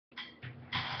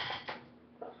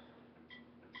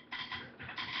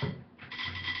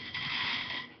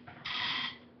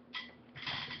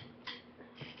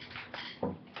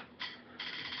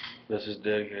This is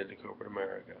dedicated to corporate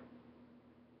America.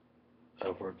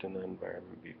 I've worked in that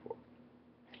environment before.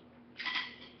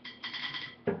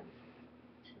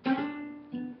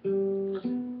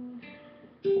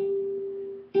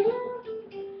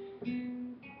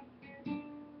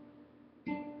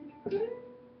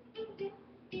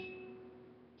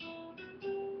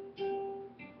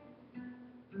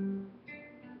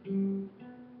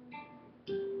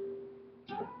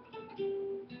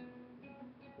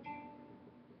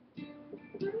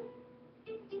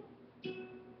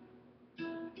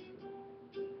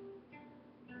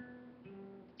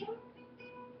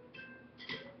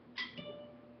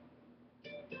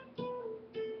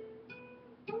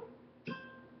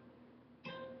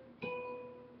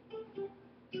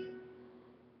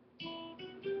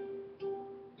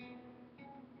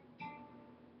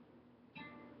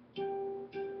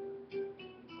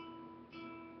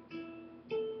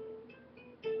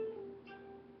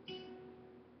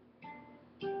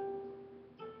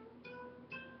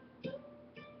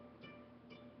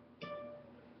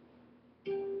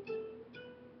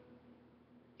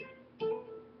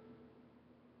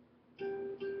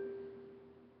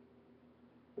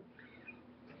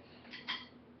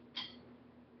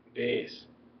 Days.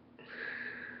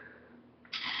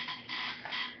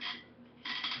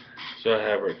 So I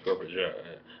have worked corporate job.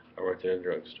 I worked in a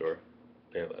drugstore.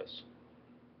 Pay less.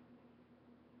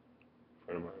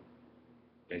 Friend of mine,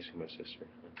 basically my sister.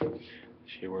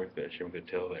 She worked there. She worked the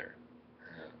till there.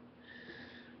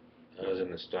 I was in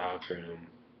the stock room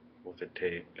with a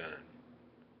tape gun.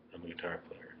 I'm a guitar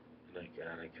player, and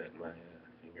I cut my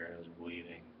finger. And I was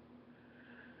bleeding.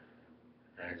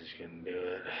 I just couldn't do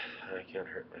it. I can't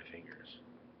hurt my fingers.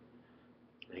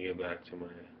 I get back to my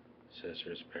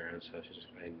sister's parents' house. She's just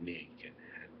my knee can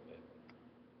handle it.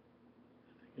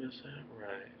 Yes, I'm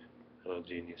right. Little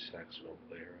genius saxophone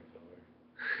player I call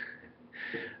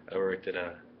her. I worked at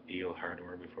a Eagle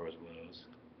Hardware before it was Lowe's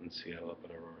in Seattle up in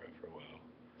Aurora for a while.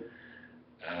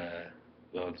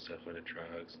 Loading stuff into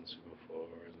trucks and sweeping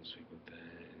floors and sweeping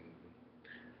things.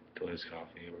 Toys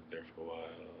Coffee, I worked there for a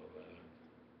while.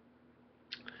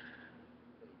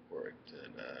 Worked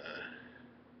in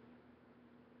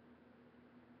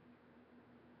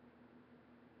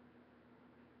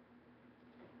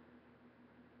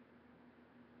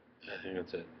I think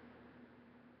that's it.